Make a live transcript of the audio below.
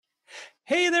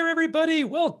Hey there, everybody.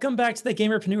 Welcome back to the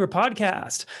Gamerpreneur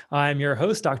podcast. I'm your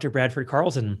host, Dr. Bradford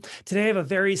Carlson. Today, I have a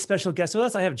very special guest with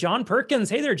us. I have John Perkins.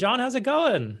 Hey there, John. How's it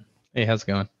going? Hey, how's it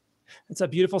going? It's a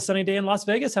beautiful sunny day in Las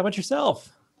Vegas. How about yourself?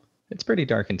 It's pretty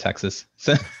dark in Texas.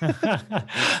 So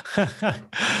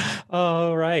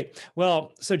All right.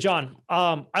 Well, so John,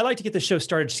 I like to get the show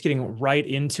started just getting right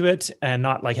into it and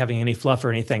not like having any fluff or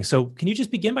anything. So can you just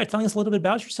begin by telling us a little bit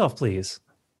about yourself, please?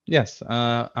 yes,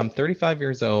 I'm 35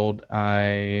 years old.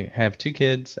 I have two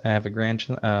kids. I have a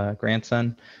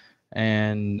grandson,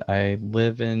 and I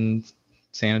live in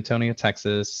San Antonio,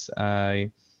 Texas.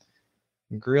 I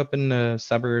grew up in the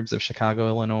suburbs of Chicago,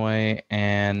 Illinois,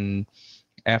 and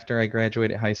after I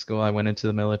graduated high school, I went into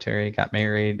the military, got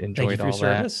married, Thank you enjoyed for your all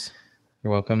that. service.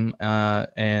 You're welcome.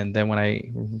 And then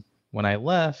when I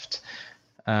left,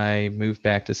 I moved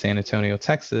back to San Antonio,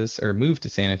 Texas, or moved to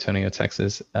San Antonio,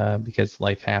 Texas, because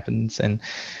life happens, and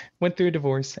went through a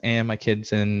divorce, and my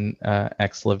kids and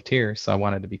ex lived here, so I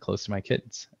wanted to be close to my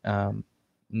kids.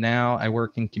 Now I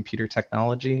work in computer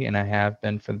technology, and I have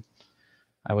been for,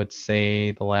 I would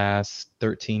say, the last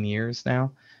 13 years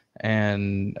now,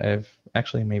 and I've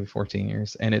actually maybe 14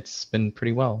 years, and it's been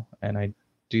pretty well, and I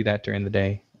do that during the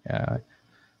day.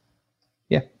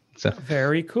 Yeah, so.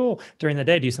 Very cool. During the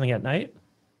day, do you do something at night?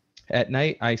 At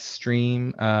night, I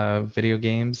stream video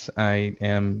games. I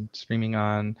am streaming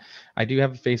on, I do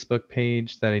have a Facebook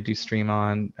page that I do stream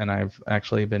on, and I've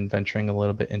actually been venturing a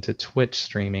little bit into Twitch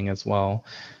streaming as well.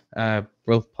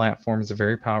 Both platforms are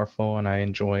very powerful, and I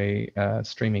enjoy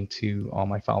streaming to all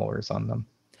my followers on them.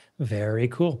 Very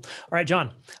cool. All right,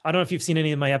 John, I don't know if you've seen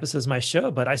any of my episodes of my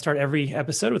show, but I start every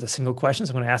episode with a single question.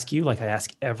 So I'm going to ask you like I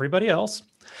ask everybody else.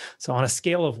 So on a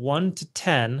scale of 1 to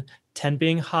 10, 10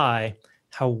 being high,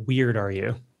 how weird are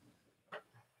you?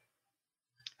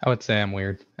 I would say I'm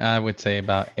weird. I would say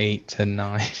about 8 to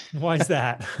 9. Why is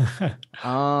that?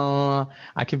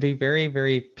 I can be very,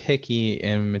 very picky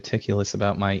and meticulous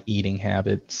about my eating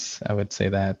habits. I would say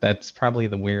that's probably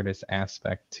the weirdest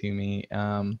aspect to me.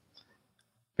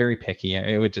 Very picky.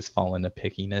 It would just fall into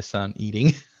pickiness on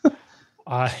eating.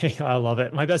 I love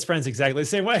it. My best friend's exactly the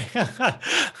same way.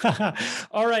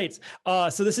 All right.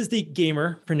 So this is the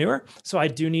Gamerpreneur. So I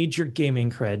do need your gaming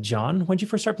cred, John. When did you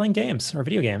first start playing games or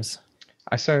video games?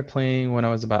 I started playing when I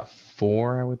was about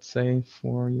 4, I would say,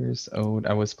 4 years old.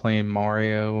 I was playing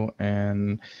Mario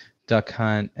and Duck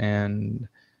Hunt and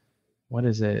what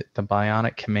is it? The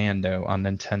Bionic Commando on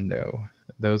Nintendo.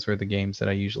 Those were the games that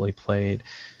I usually played.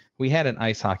 We had an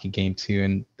ice hockey game too,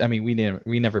 and I mean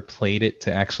we never played it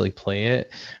to actually play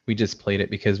it. We just played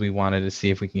it because we wanted to see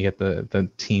if we can get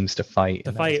the teams to fight.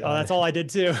 That's all I did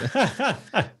too.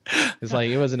 It's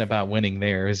like it wasn't about winning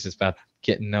there. It was just about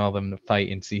getting all of them to fight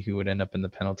and see who would end up in the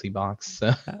penalty box.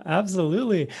 So.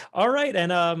 Absolutely. All right,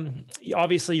 and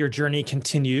obviously your journey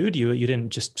continued. You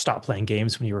didn't just stop playing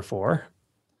games when you were 4.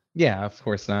 Yeah, of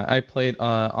course not. I played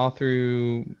all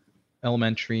through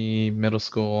elementary, middle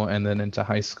school, and then into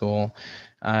high school.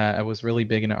 I was really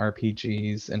big into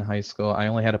RPGs in high school. I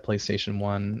only had a PlayStation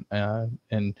 1,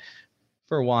 and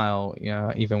for a while,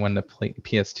 even when the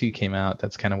PS2 came out,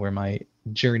 that's kind of where my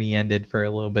journey ended for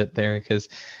a little bit there, because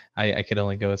I could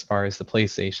only go as far as the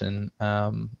PlayStation.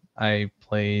 I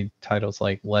played titles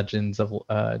like Legends of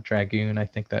Dragoon. I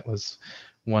think that was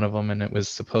one of them, and it was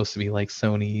supposed to be like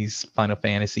Sony's Final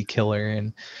Fantasy killer,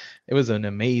 and it was an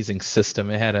amazing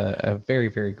system. It had a very,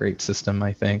 very great system,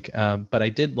 I think. But I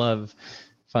did love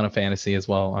Final Fantasy as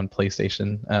well on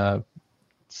PlayStation.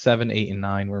 7, 8, and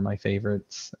 9 were my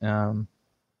favorites. And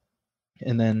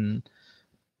then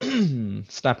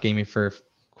stopped gaming for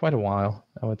quite a while.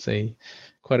 I would say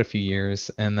quite a few years,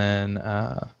 and then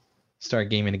started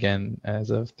gaming again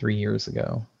as of 3 years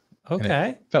ago.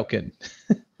 Okay. Felt good.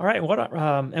 All right. What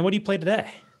do you play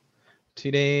today?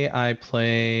 Today I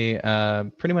play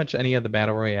pretty much any of the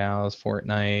battle royales: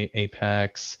 Fortnite,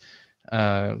 Apex,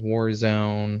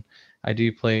 Warzone. I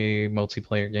do play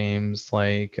multiplayer games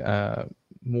like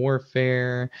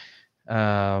Warfare.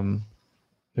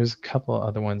 There's a couple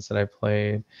other ones that I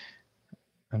played.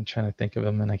 I'm trying to think of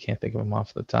them, and I can't think of them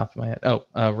off the top of my head. Oh,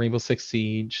 Rainbow Six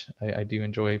Siege. I do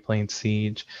enjoy playing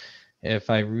Siege. If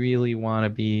I really want to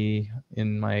be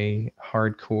in my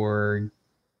hardcore,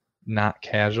 not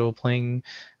casual playing,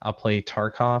 I'll play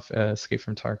Tarkov, Escape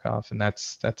from Tarkov, and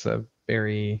that's a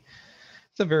very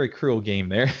cruel game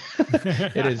there.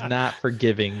 It is not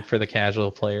forgiving for the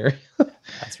casual player.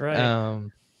 That's right.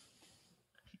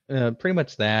 Pretty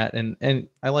much that, and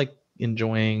I like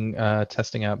enjoying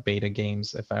testing out beta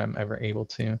games if I'm ever able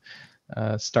to.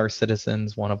 Star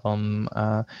Citizen's one of them.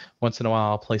 Once in a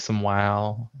while, I'll play some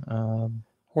WoW.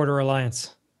 Horde or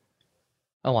Alliance?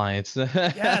 Alliance.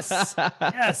 Yes.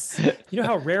 Yes. You know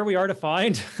how rare we are to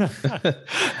find?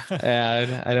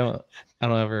 Yeah, I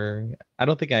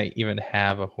don't think I even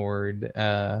have a horde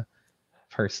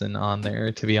person on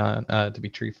there to be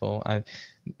truthful.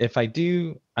 If I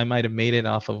do, I might have made it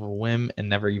off of a whim and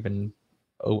never even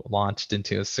launched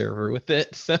into a server with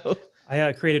it. So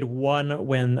I created one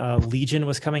when Legion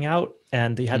was coming out,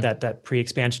 and they had Mhm. that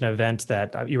pre-expansion event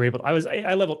that you were able.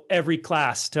 I leveled every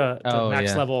class to Oh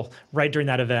max yeah. level right during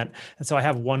that event, and so I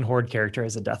have one Horde character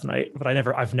as a Death Knight, but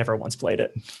I've never once played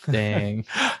it. Dang.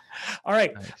 All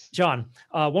right, Nice. John.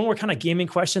 One more kind of gaming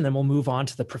question, then we'll move on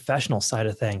to the professional side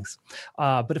of things.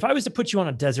 But if I was to put you on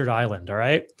a desert island, all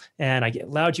right, and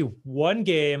allowed you one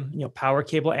game, power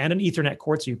cable and an Ethernet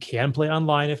cord, so you can play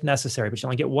online if necessary, but you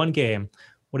only get one game.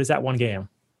 What is that one game?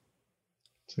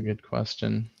 It's a good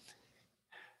question.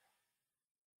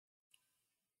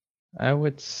 I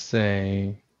would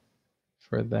say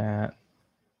for that,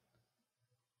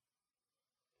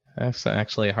 that's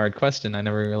actually a hard question. I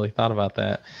never really thought about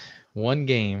that. One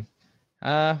game.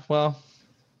 Well,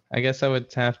 I guess I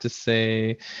would have to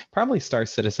say probably Star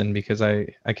Citizen because I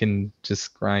can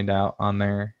just grind out on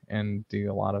there and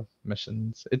do a lot of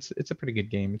missions. It's a pretty good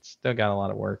game. It's still got a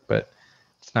lot of work, but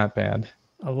it's not bad.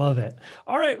 I love it.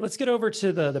 All right, let's get over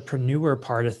to the preneur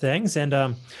part of things.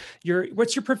 And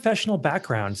what's your professional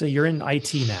background? So you're in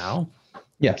IT now.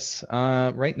 Yes.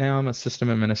 Right now I'm a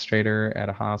system administrator at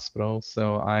a hospital,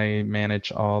 so I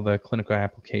manage all the clinical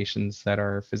applications that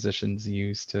our physicians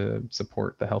use to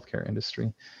support the healthcare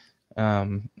industry,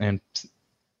 and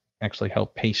actually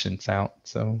help patients out.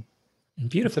 So it's a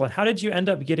Beautiful. And how did you end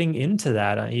up getting into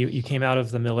that? You came out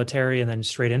of the military and then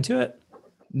straight into it?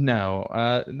 No,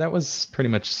 that was pretty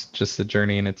much just the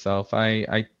journey in itself.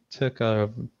 I took a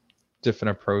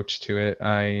different approach to it.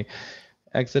 I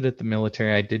exited the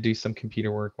military. I did do some computer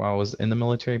work while I was in the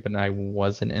military, but I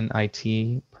wasn't in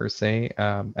IT per se.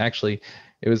 Actually,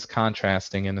 it was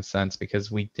contrasting in a sense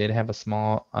because we did have a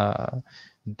small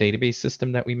database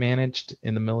system that we managed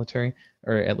in the military,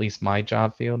 or at least my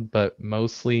job field, but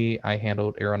mostly I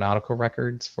handled aeronautical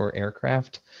records for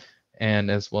aircraft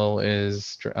and as well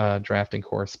as drafting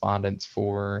correspondence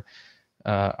for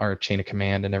our chain of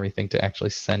command and everything to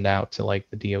actually send out to like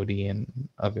the DoD and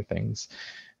other things.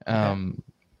 Okay. Um,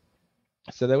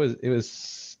 so it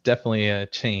was definitely a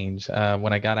change.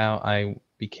 When I got out, I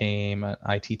became an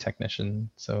IT technician,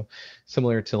 so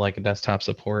similar to like a desktop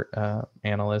support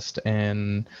analyst,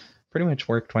 and pretty much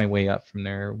worked my way up from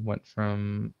there. Went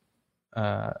from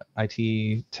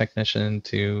IT technician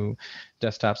to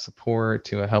desktop support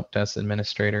to a help desk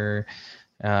administrator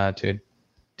to a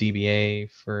DBA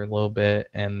for a little bit,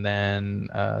 and then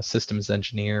systems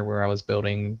engineer where I was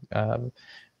building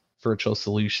virtual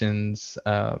solutions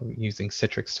using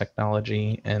Citrix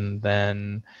technology, and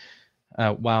then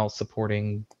while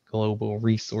supporting global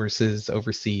resources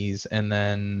overseas, and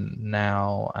then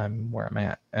now I'm where I'm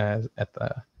at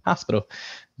the hospital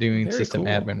doing Very system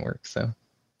cool. admin work. So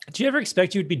Did you ever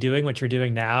expect you'd be doing what you're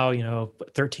doing now,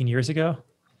 13 years ago?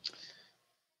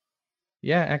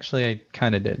 yeah, actually, I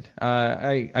kind of did.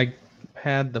 I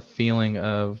had the feeling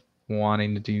of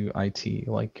wanting to do IT,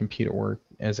 like computer work,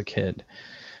 as a kid.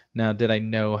 Now, did I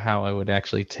know how I would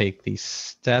actually take these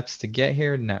steps to get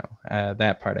here? No,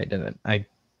 that part I didn't. I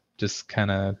just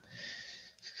kind of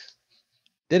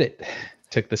did it,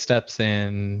 took the steps,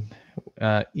 and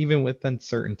even with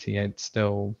uncertainty, I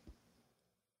still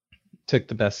took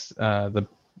the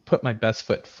put my best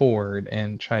foot forward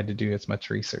and tried to do as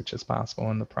much research as possible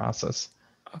in the process.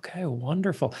 Okay,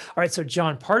 wonderful. All right, so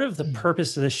John, part of the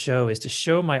purpose of this show is to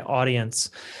show my audience,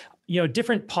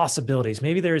 different possibilities.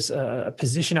 Maybe there's a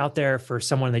position out there for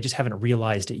someone, they just haven't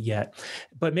realized it yet.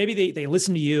 But maybe they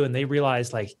listen to you and they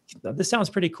realize, like, this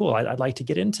sounds pretty cool. I'd like to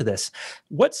get into this.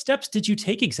 What steps did you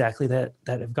take exactly that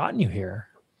have gotten you here?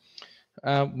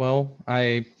 Well,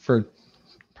 I for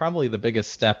probably the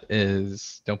biggest step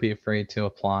is don't be afraid to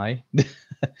apply.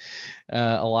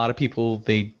 A lot of people,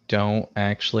 they don't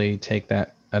actually take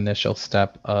that initial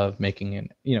step of making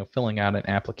filling out an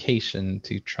application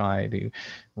to try to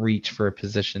reach for a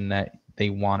position that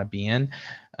they want to be in.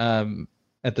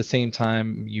 At the same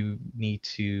time, you need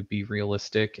to be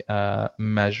realistic,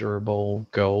 measurable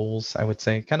goals, I would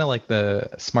say, kind of like the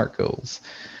SMART goals.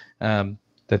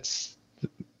 That's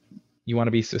You want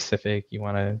to be specific. You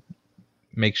want to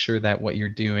make sure that what you're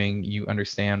doing, you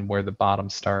understand where the bottom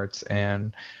starts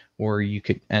and where you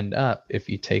could end up if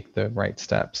you take the right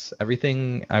steps.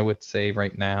 Everything I would say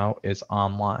right now is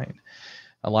online.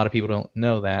 A lot of people don't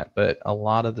know that, but a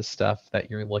lot of the stuff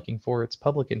that you're looking for, it's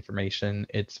public information.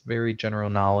 It's very general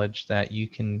knowledge that you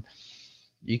can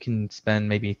you can spend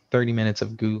maybe 30 minutes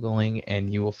of Googling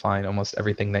and you will find almost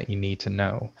everything that you need to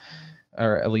know,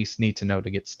 or at least need to know to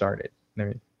get started.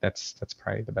 That's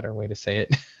probably the better way to say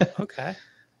it. Okay.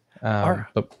 All right.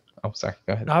 But oh, sorry,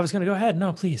 go ahead. No, I was going to go ahead.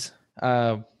 No, please.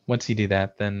 Once you do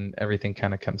that, then everything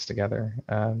kind of comes together.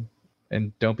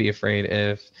 And don't be afraid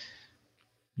if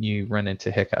you run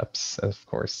into hiccups, of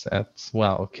course, as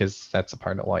well, because that's a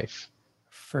part of life.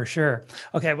 For sure.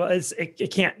 Okay. Well,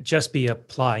 it can't just be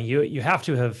applying. You have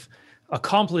to have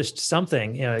accomplished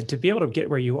something, to be able to get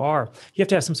where you are. You have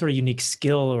to have some sort of unique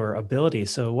skill or ability.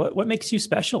 So what makes you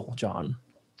special, John?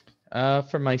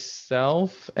 For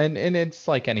myself, and it's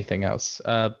like anything else.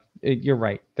 You're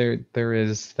right. There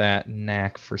is that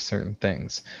knack for certain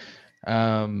things.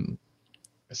 Um,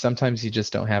 Sometimes you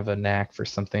just don't have a knack for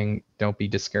something. Don't be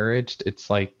discouraged. It's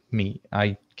like me.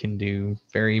 I can do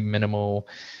very minimal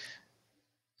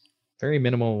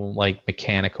like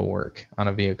mechanical work on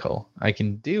a vehicle. I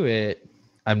can do it.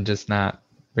 I'm just not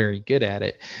very good at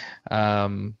it.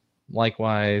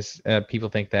 Likewise, people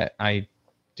think that I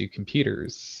do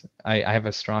computers. I have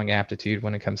a strong aptitude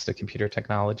when it comes to computer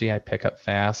technology. I pick up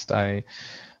fast.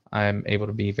 I'm able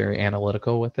to be very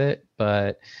analytical with it,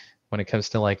 but when it comes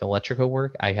to like electrical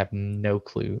work, I have no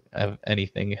clue of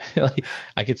anything. Like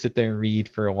I could sit there and read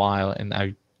for a while, and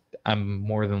I'm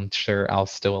more than sure I'll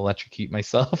still electrocute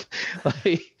myself.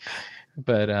 Like,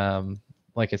 but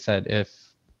like I said, if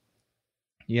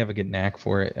you have a good knack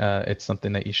for it, it's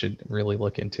something that you should really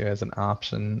look into as an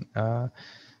option,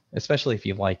 especially if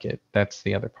you like it. That's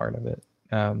the other part of it.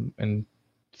 And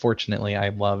fortunately, I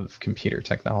love computer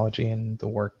technology and the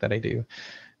work that I do.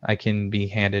 I can be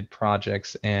handed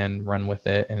projects and run with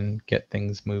it and get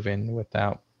things moving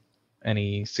without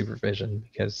any supervision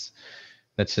because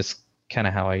that's just kind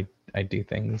of how I do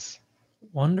things.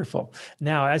 Wonderful.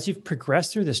 Now, as you've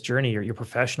progressed through this journey, your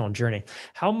professional journey,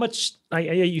 how much,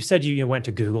 you said you went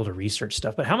to Google to research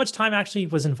stuff, but how much time actually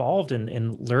was involved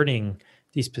in learning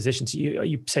these positions?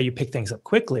 You say you pick things up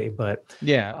quickly, but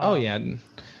Yeah. Oh, um, yeah.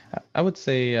 I would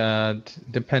say,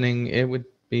 depending, it would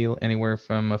be anywhere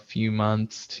from a few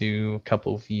months to a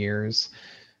couple of years.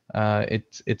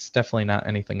 It's definitely not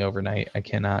anything overnight. I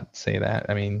cannot say that.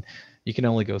 I mean, you can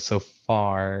only go so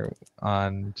far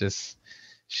on just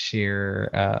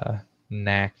sheer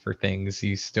knack for things.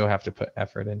 You still have to put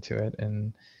effort into it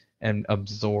and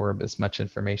absorb as much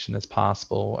information as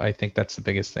possible. I think that's the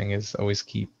biggest thing is always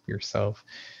keep yourself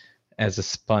as a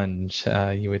sponge,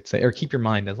 you would say, or keep your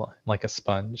mind as like a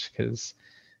sponge, because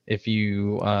if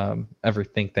you ever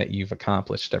think that you've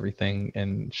accomplished everything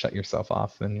and shut yourself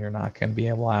off, then you're not going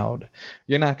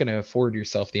to afford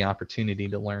yourself the opportunity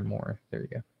to learn more. There you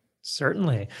go.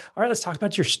 certainly. All right, let's talk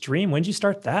about your stream. When did you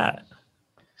start that?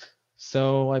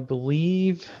 So I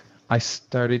believe I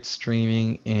started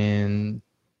streaming in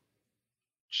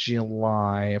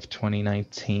July of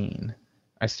 2019.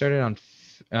 I started on,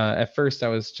 at first I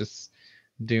was just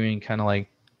doing kind of like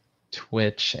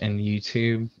Twitch and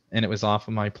YouTube, and it was off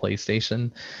of my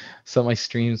PlayStation. So my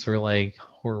streams were like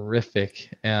horrific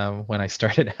when I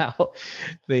started out.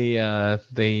 They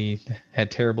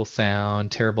had terrible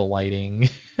sound, terrible lighting,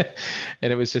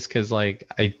 and it was just because like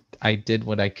I did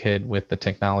what I could with the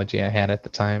technology I had at the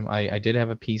time. I did have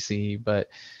a PC, but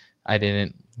I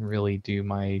didn't really do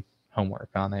my homework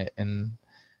on it, and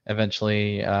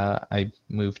eventually I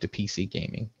moved to PC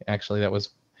gaming. Actually, that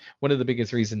was one of the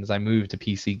biggest reasons I moved to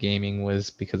PC gaming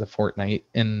was because of Fortnite,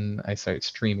 and I started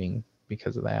streaming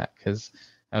because of that, because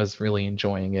I was really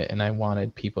enjoying it and I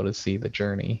wanted people to see the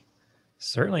journey.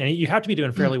 Certainly. And you have to be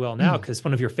doing fairly well now because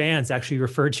one of your fans actually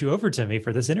referred you over to me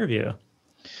for this interview.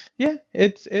 Yeah,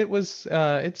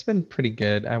 it's been pretty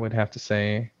good, I would have to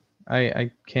say.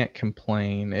 I can't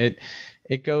complain. It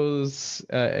comes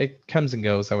and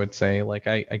goes, I would say. Like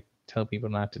I tell people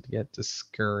not to get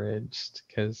discouraged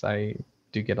because I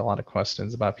do get a lot of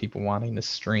questions about people wanting to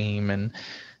stream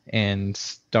and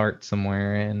start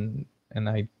somewhere, and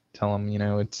I tell them,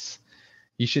 it's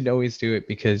you should always do it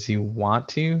because you want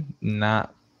to,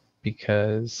 not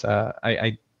because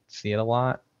I see it a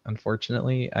lot.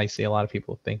 Unfortunately, I see a lot of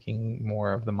people thinking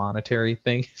more of the monetary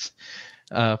things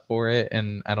for it,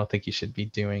 and I don't think you should be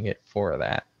doing it for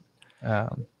that,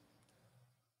 um,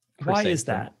 per Why se. is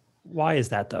that? Why is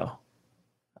that though?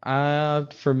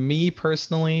 For me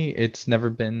personally, it's never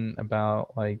been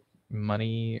about like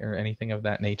money or anything of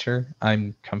that nature.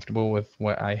 I'm comfortable with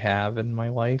what I have in my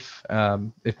life.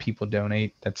 If people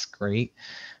donate, that's great,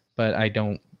 but I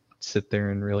don't sit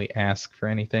there and really ask for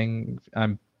anything.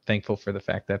 I'm thankful for the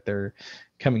fact that they're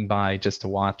coming by just to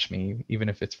watch me, even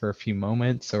if it's for a few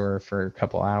moments or for a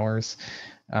couple hours.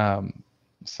 Um,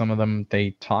 some of them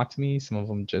they talk to me, some of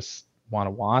them just want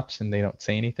to watch and they don't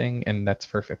say anything, and that's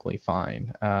perfectly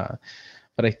fine.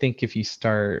 But I think if you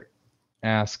start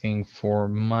asking for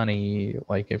money,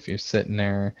 like if you're sitting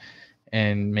there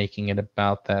and making it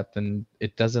about that, then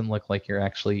it doesn't look like you're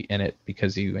actually in it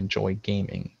because you enjoy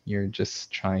gaming. You're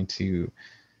just trying to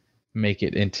make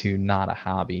it into not a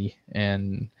hobby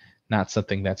and not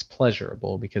something that's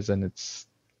pleasurable, because then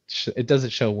it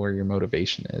doesn't show where your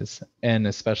motivation is, and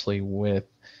especially with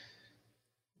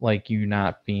like you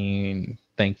not being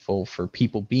thankful for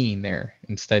people being there.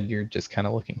 Instead, you're just kind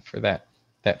of looking for that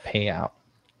payout.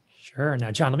 Sure.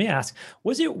 Now, John, let me ask,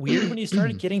 was it weird when you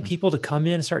started getting people to come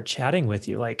in and start chatting with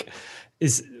you? Like,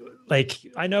 is like,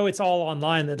 I know it's all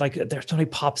online that like there's somebody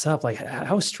pops up. Like,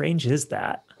 how strange is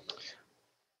that?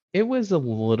 It was a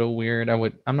little weird.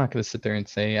 I'm not gonna sit there and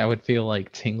say I would feel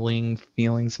like tingling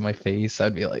feelings in my face.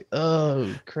 I'd be like,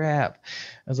 oh crap.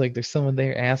 I was like, there's someone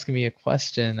there asking me a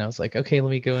question. I was like, okay, let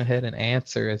me go ahead and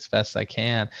answer as best I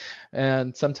can.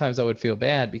 And sometimes I would feel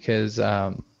bad because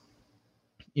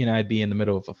I'd be in the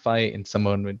middle of a fight and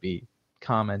someone would be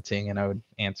commenting and I would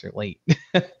answer late.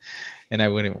 And I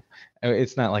wouldn't,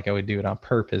 it's not like I would do it on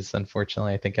purpose.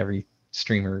 Unfortunately, I think every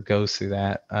streamer goes through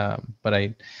that.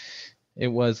 But it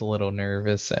was a little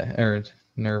nervous or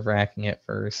nerve wracking at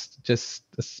first, just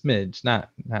a smidge, not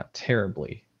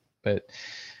terribly. But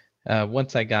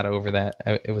once I got over that,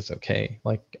 it was okay.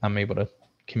 Like I'm able to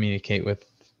communicate with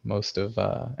most of,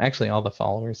 actually all the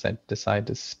followers that decide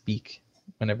to speak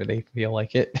whenever they feel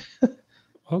like it.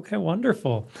 Okay,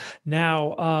 wonderful.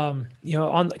 Now, on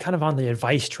kind of on the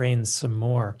advice train some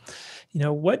more,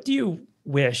 what do you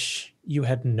wish you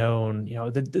had known,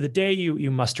 the day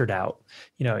you mustered out,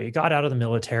 you got out of the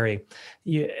military,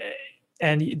 you,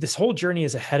 and this whole journey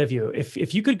is ahead of you.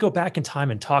 If you could go back in time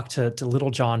and talk to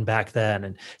little John back then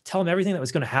and tell him everything that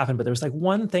was going to happen, but there was like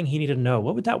one thing he needed to know,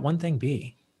 what would that one thing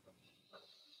be?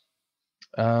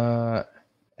 uh,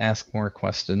 Ask more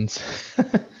questions.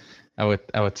 I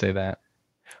would say that.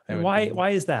 That And would why be. why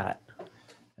is that?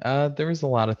 There was a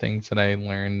lot of things that I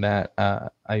learned that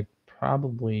I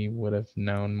probably would have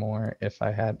known more if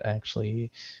I had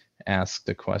actually asked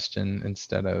a question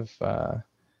instead of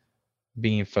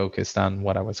being focused on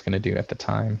what I was going to do at the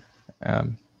time.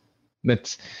 Um,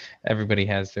 that's Everybody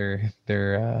has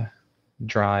their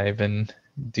drive and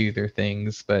do their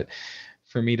things, but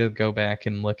for me to go back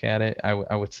and look at it, I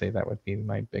would say that would be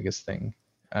my biggest thing.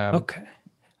 Um, Okay.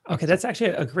 Okay, that's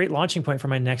actually a great launching point for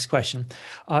my next question.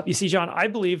 You see, John, I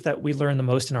believe that we learn the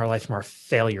most in our life from our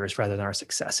failures rather than our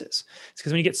successes. It's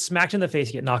because when you get smacked in the face,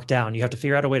 you get knocked down, you have to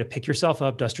figure out a way to pick yourself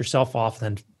up, dust yourself off,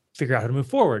 and then figure out how to move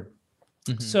forward.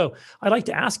 mhm. So I'd like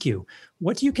to ask you,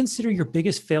 what do you consider your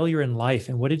biggest failure in life,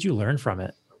 and what did you learn from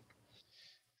it?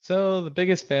 So the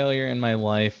biggest failure in my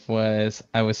life was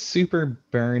I was super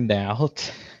burned out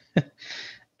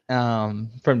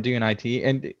from doing IT.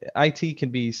 And IT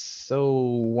can be so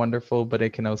wonderful, but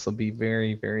it can also be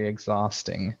very, very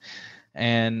exhausting.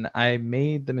 And I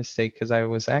made the mistake because I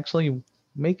was actually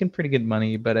making pretty good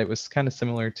money, but it was kind of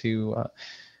similar to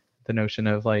the notion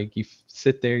of like you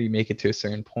sit there, you make it to a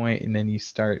certain point, and then you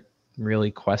start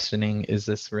really questioning, is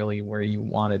this really where you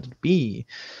wanted to be?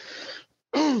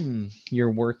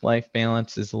 Your work life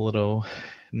balance is a little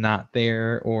not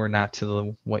there or not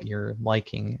to what you're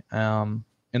liking.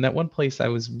 And that one place I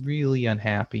was really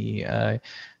unhappy. I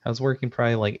was working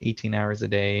probably like 18 hours a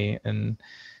day, and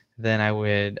then I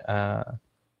would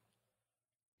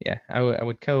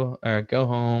go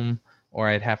home, or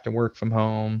I'd have to work from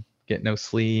home, get no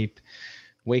sleep,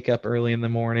 wake up early in the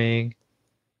morning,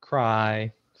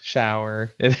 cry,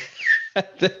 shower, and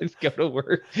then go to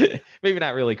work. Maybe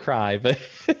not really cry, but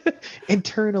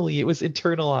internally it was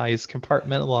internalized,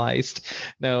 compartmentalized.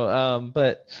 No,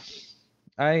 but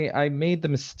I made the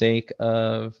mistake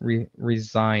of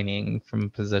resigning from a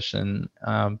position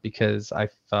because I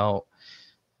felt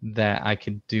that I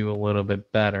could do a little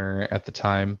bit better at the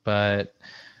time, but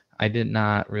I did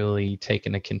not really take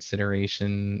into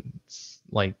consideration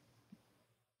like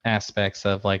aspects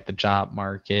of like the job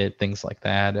market, things like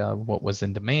that, what was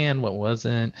in demand, what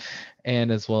wasn't,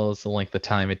 and as well as the length of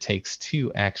time it takes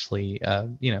to actually,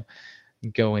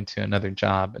 go into another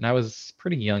job. And I was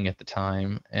pretty young at the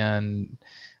time, and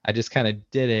I just kind of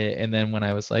did it. And then when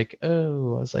I was like,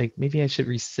 oh, I was like, maybe I should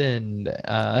rescind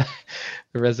the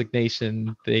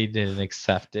resignation. They didn't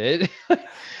accept it.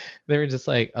 They were just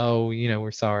like, oh,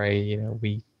 we're sorry.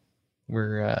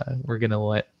 We're gonna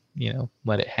let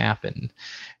it happen.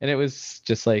 And it was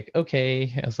just like,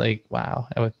 okay. I was like, wow,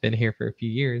 I've been here for a few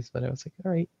years, but I was like,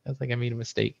 all right. I was like, I made a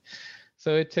mistake.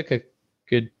 So it took a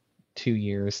good 2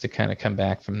 years to kind of come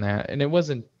back from that, and it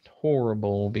wasn't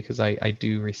horrible because I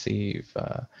do receive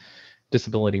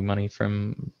disability money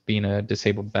from being a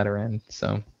disabled veteran.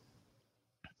 So,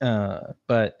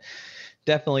 but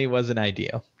definitely wasn't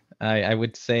ideal. I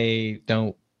would say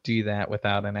don't do that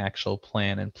without an actual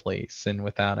plan in place and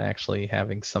without actually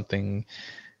having something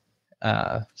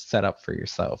set up for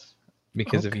yourself.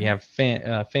 Because if you Okay.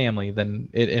 have family, then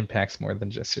it impacts more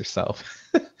than just yourself.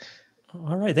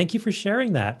 All right. Thank you for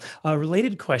sharing that. A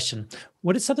related question.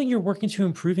 What is something you're working to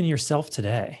improve in yourself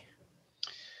today?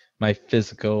 My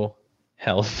physical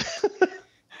health.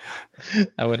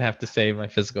 I would have to say my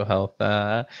physical health.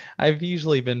 I've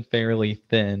usually been fairly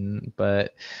thin,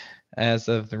 but as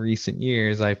of the recent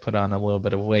years, I put on a little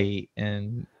bit of weight,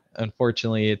 and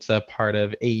unfortunately, it's a part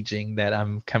of aging that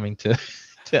I'm coming to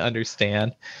to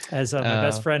understand. As my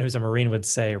best Uh, friend, who's a Marine, would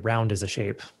say, round is a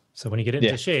shape. So when you get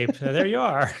yeah, into shape, there you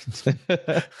are.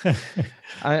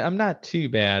 I'm not too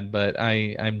bad, but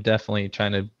I'm definitely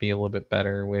trying to be a little bit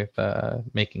better with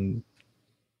making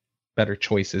better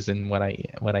choices in what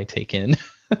I take in.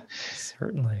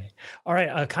 Certainly. All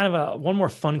right. Kind of one more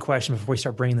fun question before we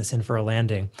start bringing this in for a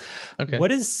landing. Okay.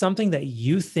 What is something that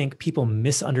you think people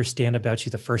misunderstand about you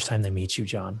the first time they meet you,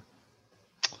 John?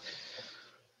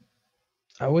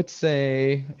 I would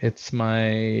say it's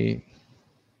my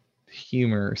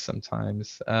humor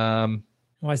sometimes. Why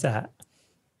is that?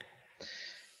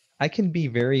 I can be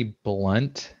very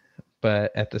blunt,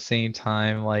 but at the same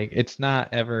time, like it's not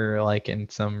ever like in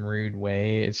some rude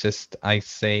way. It's just I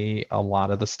say a lot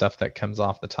of the stuff that comes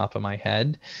off the top of my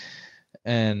head,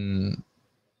 and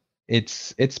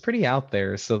it's pretty out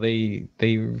there. So they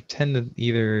tend to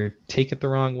either take it the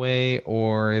wrong way,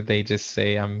 or they just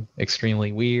say I'm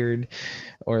extremely weird,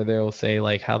 or they'll say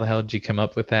like, "How the hell did you come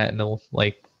up with that?" And they'll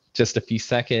like just a few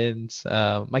seconds.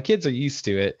 My kids are used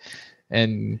to it,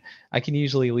 and I can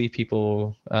usually leave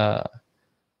people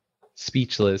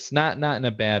speechless. Not in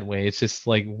a bad way. It's just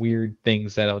like weird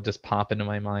things that'll just pop into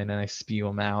my mind, and I spew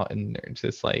them out, and they're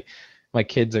just like. My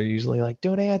kids are usually like,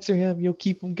 "Don't answer him. You'll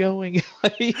keep him going."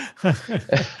 Like,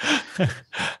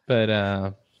 but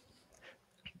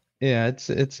yeah,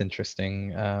 it's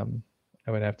interesting. I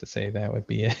would have to say that would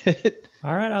be it.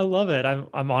 All right, I love it.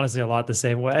 I'm honestly a lot the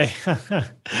same way.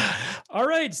 All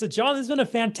right, so John, this has been a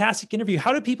fantastic interview.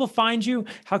 How do people find you?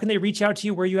 How can they reach out to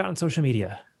you? Where are you at on social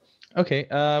media? Okay.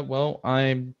 Well,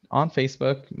 I'm on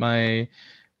Facebook.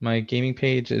 My gaming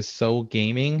page is Soul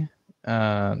Gaming.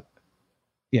 Uh,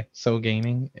 yeah, Soul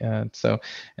Gaming. And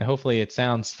hopefully it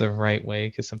sounds the right way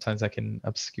because sometimes I can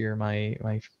obscure my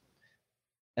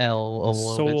L a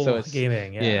little bit. So Soul it's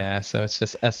Gaming, yeah. yeah. So it's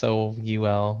just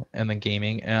SOUL and then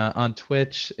gaming. On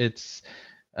Twitch, it's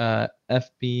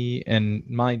FB, and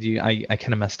mind you, I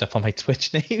kind of messed up on my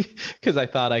Twitch name because I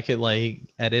thought I could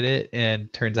like edit it,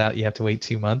 and turns out you have to wait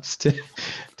 2 months to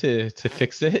to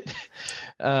fix it.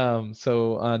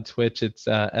 So on Twitch, it's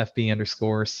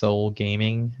FB_Soul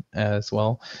Gaming as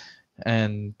well,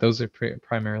 and those are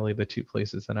primarily the two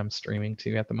places that I'm streaming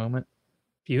to at the moment.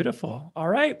 Beautiful. All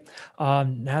right.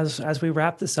 As we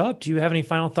wrap this up, do you have any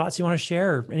final thoughts you want to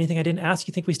share? Or anything I didn't ask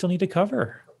you think we still need to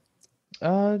cover?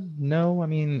 No, I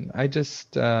mean, I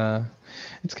just,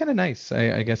 it's kind of nice,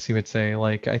 I guess you would say.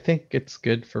 Like, I think it's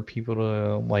good for people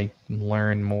to like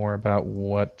learn more about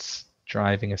what's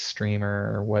driving a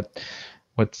streamer or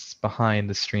what's behind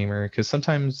the streamer. Because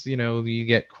sometimes, you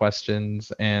get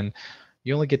questions and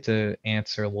you only get to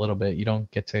answer a little bit. You don't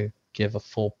get to give a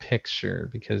full picture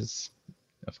because,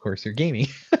 of course, you're gaming.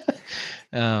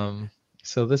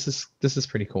 So this is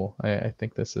pretty cool. I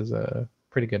think this is a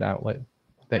pretty good outlet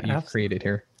that you've Absolutely. created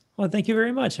here. Well, thank you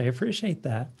very much. I appreciate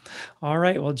that. All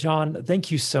right. Well, John,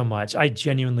 thank you so much. I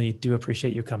genuinely do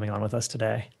appreciate you coming on with us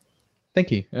today.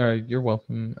 Thank you. You're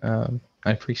welcome.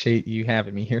 I appreciate you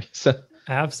having me here. So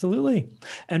Absolutely.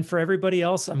 And for everybody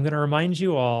else, I'm going to remind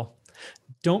you all,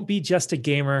 don't be just a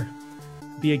gamer,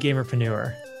 be a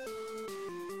gamerpreneur.